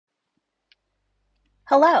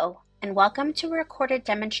Hello, and welcome to a recorded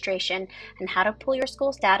demonstration on how to pull your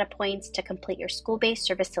school's data points to complete your school-based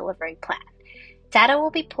service delivery plan. Data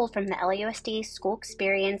will be pulled from the LUSD School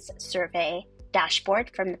Experience Survey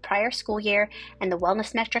dashboard from the prior school year and the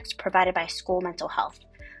wellness metrics provided by School Mental Health.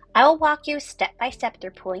 I will walk you step by step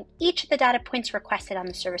through pulling each of the data points requested on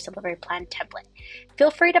the service delivery plan template.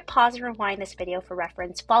 Feel free to pause and rewind this video for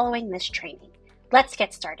reference following this training. Let's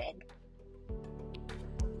get started.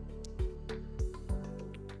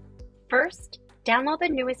 First, download the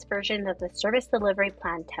newest version of the Service Delivery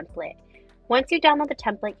Plan template. Once you download the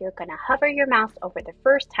template, you're going to hover your mouse over the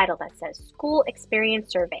first title that says School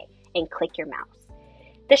Experience Survey and click your mouse.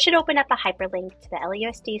 This should open up a hyperlink to the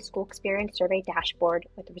LUSD School Experience Survey dashboard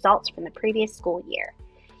with results from the previous school year.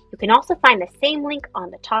 You can also find the same link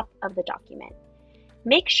on the top of the document.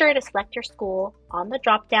 Make sure to select your school on the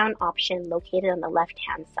drop-down option located on the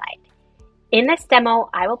left-hand side. In this demo,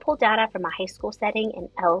 I will pull data from a high school setting in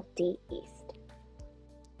LD East.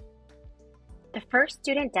 The first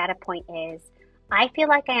student data point is, I feel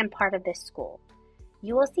like I am part of this school.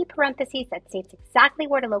 You will see parentheses that states exactly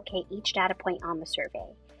where to locate each data point on the survey.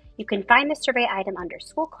 You can find the survey item under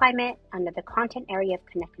School Climate, under the Content Area of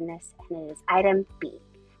Connectedness, and it is item B.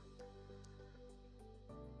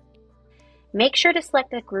 Make sure to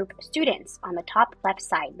select the group Students on the top left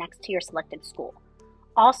side next to your selected school.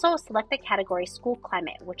 Also, select the category School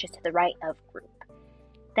Climate, which is to the right of Group.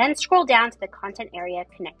 Then scroll down to the Content Area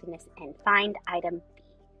Connectedness and find item B.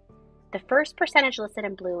 The first percentage listed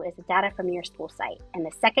in blue is the data from your school site, and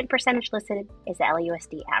the second percentage listed is the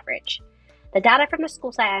LUSD average. The data from the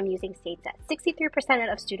school site I'm using states that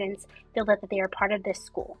 63% of students feel that they are part of this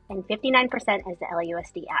school, and 59% is the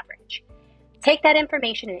LUSD average. Take that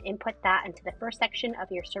information and input that into the first section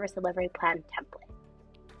of your Service Delivery Plan template.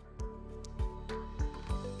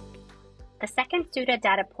 The second student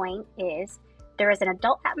data point is, there is an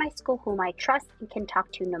adult at my school whom I trust and can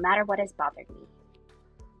talk to no matter what has bothered me.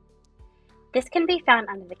 This can be found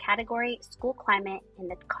under the category School Climate in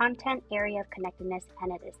the Content Area of Connectedness,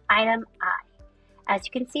 and it is item I. As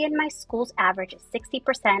you can see, in my school's average is 60%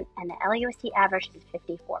 and the LUSD average is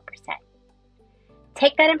 54%.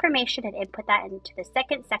 Take that information and input that into the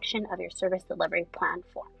second section of your Service Delivery Plan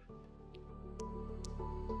form.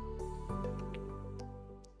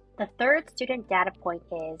 The third student data point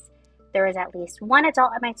is, there is at least one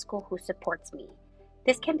adult at my school who supports me.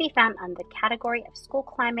 This can be found under the category of School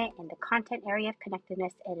Climate in the Content Area of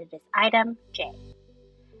Connectedness, and it is item J.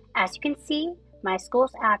 As you can see, my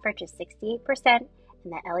school's average is 68% and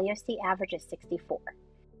the LUSD average is 64%.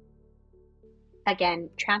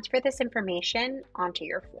 Again, transfer this information onto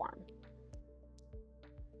your form.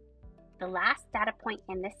 The last data point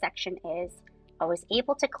in this section is, I was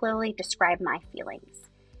able to clearly describe my feelings.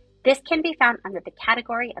 This can be found under the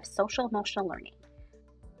category of Social Emotional Learning.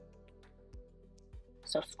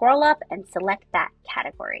 So scroll up and select that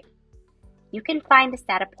category. You can find this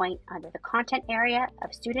data point under the Content Area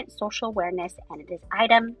of Student Social Awareness, and it is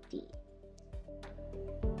item D.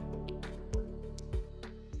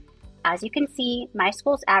 As you can see, my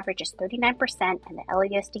school's average is 39% and the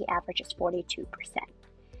LUSD average is 42%.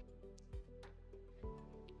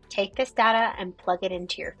 Take this data and plug it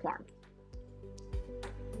into your form.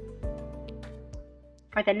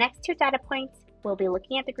 For the next two data points, we'll be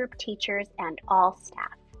looking at the group teachers and all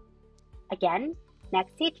staff. Again,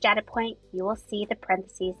 next to each data point, you will see the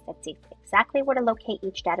parentheses that states exactly where to locate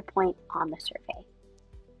each data point on the survey.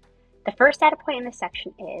 The first data point in this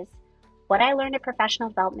section is, what I learned at professional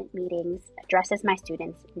development meetings addresses my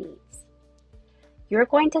students' needs. You're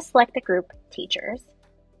going to select the group teachers,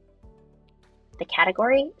 the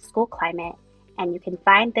category School Climate, and you can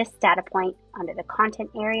find this data point under the Content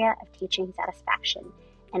Area of Teaching Satisfaction,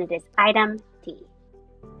 and it is item D.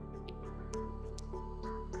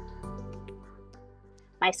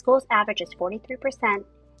 My school's average is 43%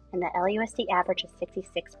 and the LUSD average is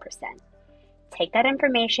 66%. Take that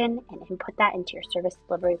information and input that into your Service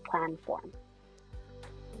Delivery Plan form.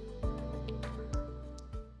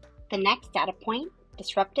 The next data point,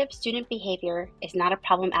 disruptive student behavior is not a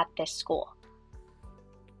problem at this school.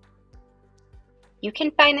 You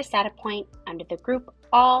can find this data point under the group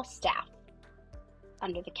All Staff,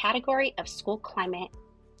 under the category of School Climate,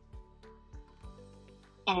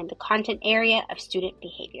 and in the Content Area of Student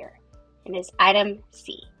Behavior, and is item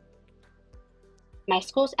C. My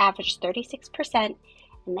school's average is 36%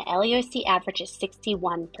 and the LUSD average is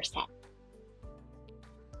 61%.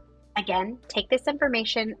 Again, take this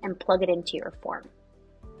information and plug it into your form.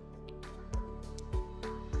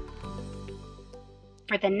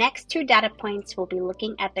 For the next two data points, we'll be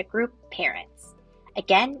looking at the group Parents.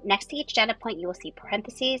 Again, next to each data point, you will see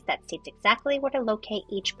parentheses that states exactly where to locate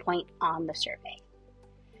each point on the survey.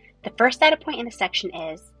 The first data point in the section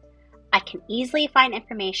is, I can easily find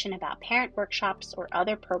information about parent workshops or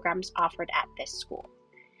other programs offered at this school.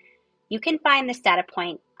 You can find this data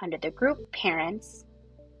point under the group Parents,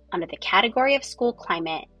 under the category of School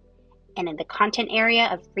Climate, and in the content area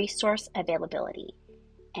of Resource Availability,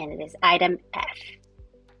 and it is item F.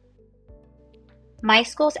 My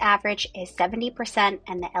school's average is 70%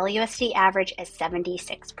 and the LUSD average is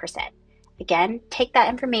 76%. Again, take that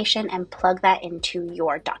information and plug that into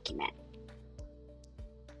your document.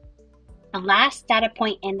 The last data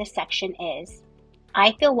point in this section is,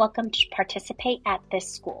 I feel welcome to participate at this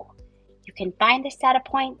school. You can find this data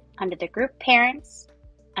point under the group Parents,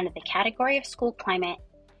 under the category of School Climate,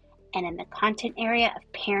 and in the content area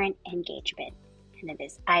of Parent Engagement, and it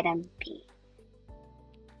is item B.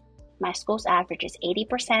 My school's average is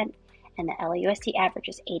 80% and the LUSD average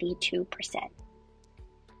is 82%.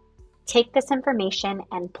 Take this information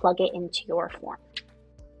and plug it into your form.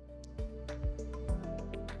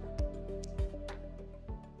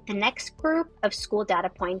 The next group of school data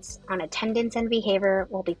points on attendance and behavior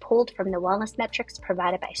will be pulled from the wellness metrics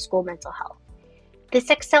provided by School Mental Health. This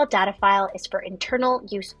Excel data file is for internal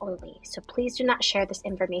use only, so please do not share this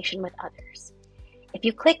information with others. If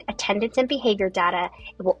you click Attendance and Behavior Data,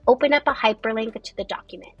 it will open up a hyperlink to the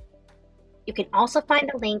document. You can also find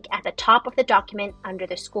a link at the top of the document under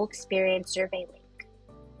the School Experience Survey link.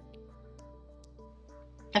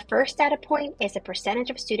 The first data point is the percentage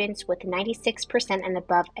of students with 96% and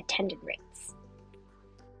above attended rates.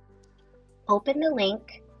 Open the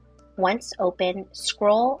link. Once open,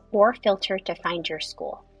 scroll or filter to find your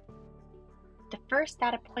school. The first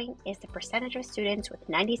data point is the percentage of students with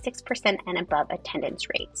 96% and above attendance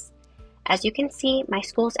rates. As you can see, my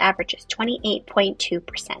school's average is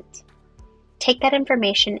 28.2%. Take that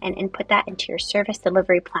information and input that into your service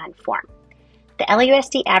delivery plan form. The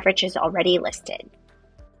LUSD average is already listed.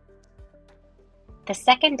 The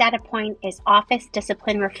second data point is office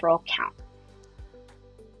discipline referral count.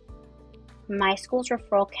 My school's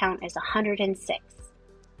referral count is 106.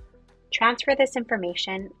 Transfer this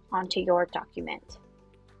information onto your document.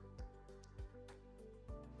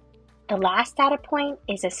 The last data point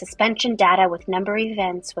is a suspension data with number of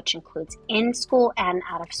events, which includes in-school and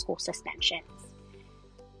out-of-school suspensions.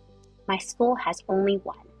 My school has only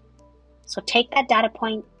one. So take that data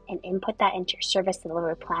point and input that into your service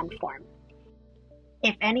delivery plan form.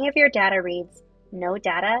 If any of your data reads no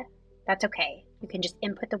data, that's okay. You can just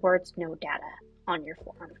input the words no data on your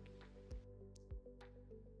form.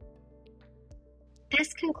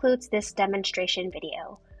 This concludes this demonstration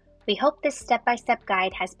video. We hope this step-by-step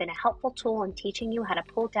guide has been a helpful tool in teaching you how to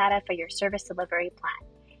pull data for your service delivery plan.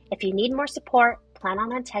 If you need more support, plan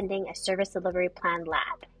on attending a service delivery plan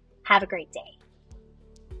lab. Have a great day.